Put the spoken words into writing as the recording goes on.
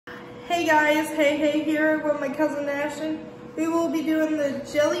Hey guys, hey here with my cousin Ashton. We will be doing the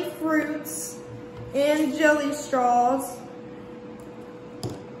jelly fruits and jelly straws.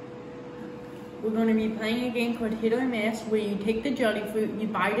 We're going to be playing a game called Hit or Miss, where you take the jelly fruit, you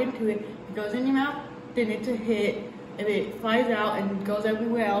bite into it, it goes in your mouth, then it's a hit. If it flies out and goes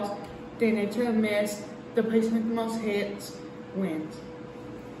everywhere else, then it's a miss. The person with the most hits wins.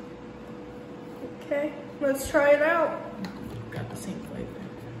 Okay, let's try it out. Got the same flavor.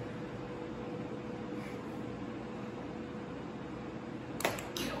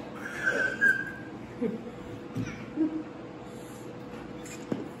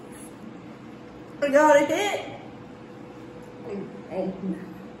 I got a hit. Oh.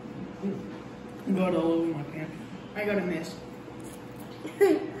 Got all over my pants. I got a miss.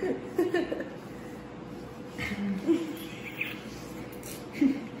 This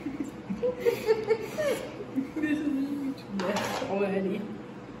is a huge mess already.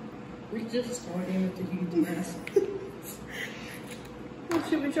 We're just starting with a huge mess.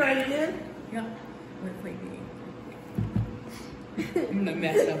 Should we try it again? Yeah. Wait. I'm gonna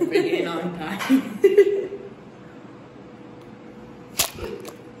mess up again, aren't I?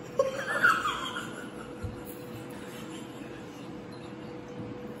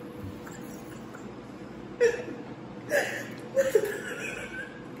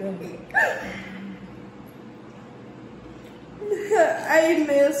 Good. I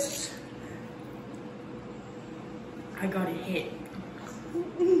missed. I got a hit.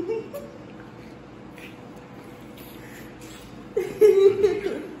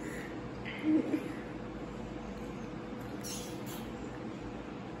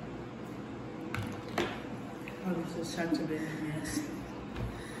 Oh, this is such a big mess.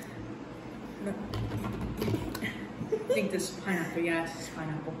 No. I think this is pineapple. Yeah, this is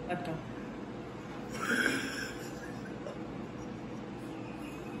pineapple. Let's go.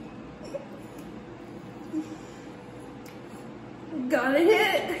 Got a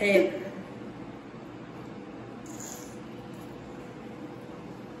hit. Hit.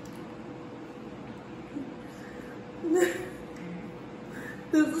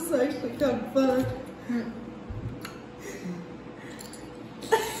 This is actually kind of fun.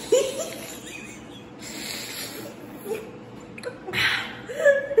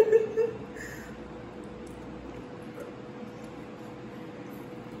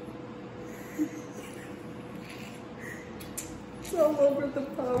 It's all over the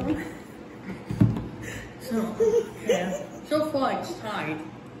phone. So far it's tied.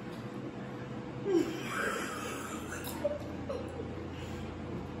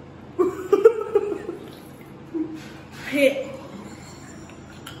 Hit.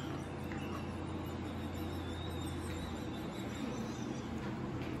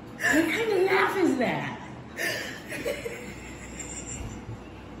 What kind of laugh is that?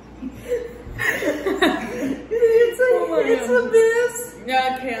 It's a miss.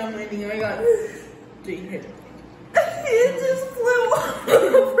 Yeah, okay, I'm winning. I got 3 hits. It just flew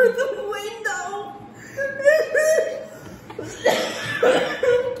over the window.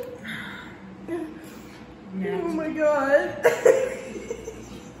 Oh my god.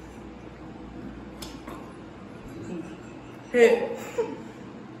 Hit.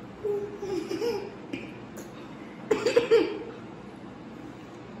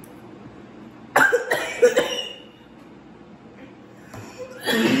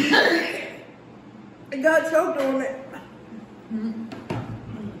 I got choked on it.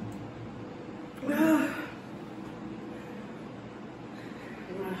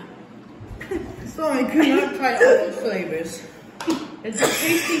 So I could not try all the flavors. It's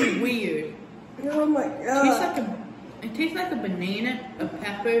tasting weird. Oh my god. It tastes like a banana, a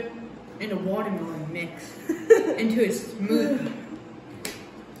pepper, and a watermelon mix into a smoothie.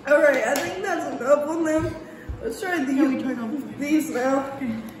 Alright, I think that's enough on them. Let's try these now.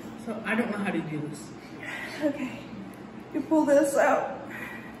 Okay. So I don't know how to do this. Okay. You pull this out.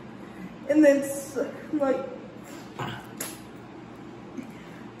 And then it's like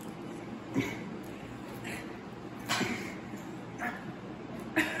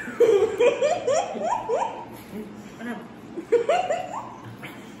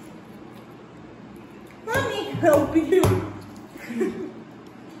let me help you.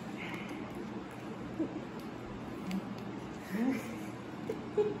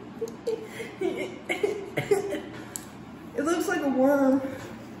 It looks like a worm.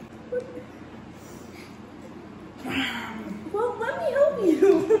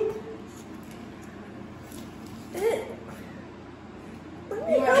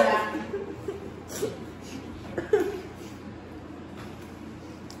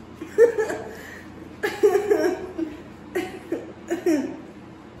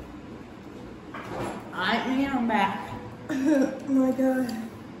 back. Oh my god.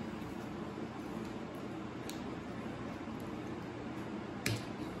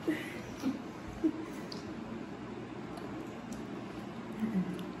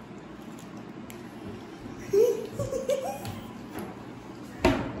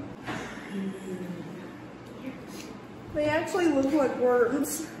 They actually look like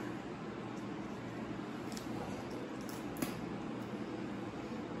worms.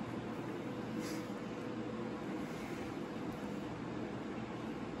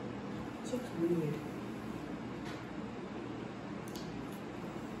 This looks weird.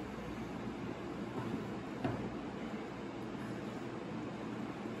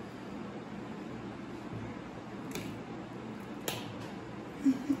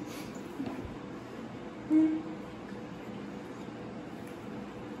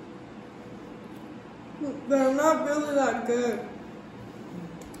 They're not really that good.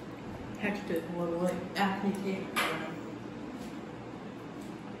 Texture is a little like acne cake.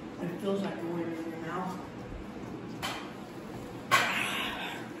 It feels like going in your mouth.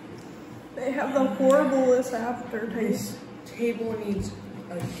 They have the horriblest aftertaste. This table needs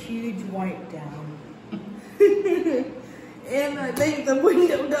a huge wipe down. And I think the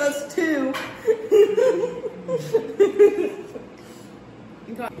window does too.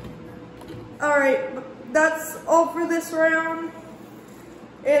 Alright, that's all for this round.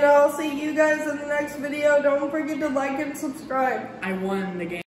 And I'll see you guys in the next video. Don't forget to like and subscribe. I won the game.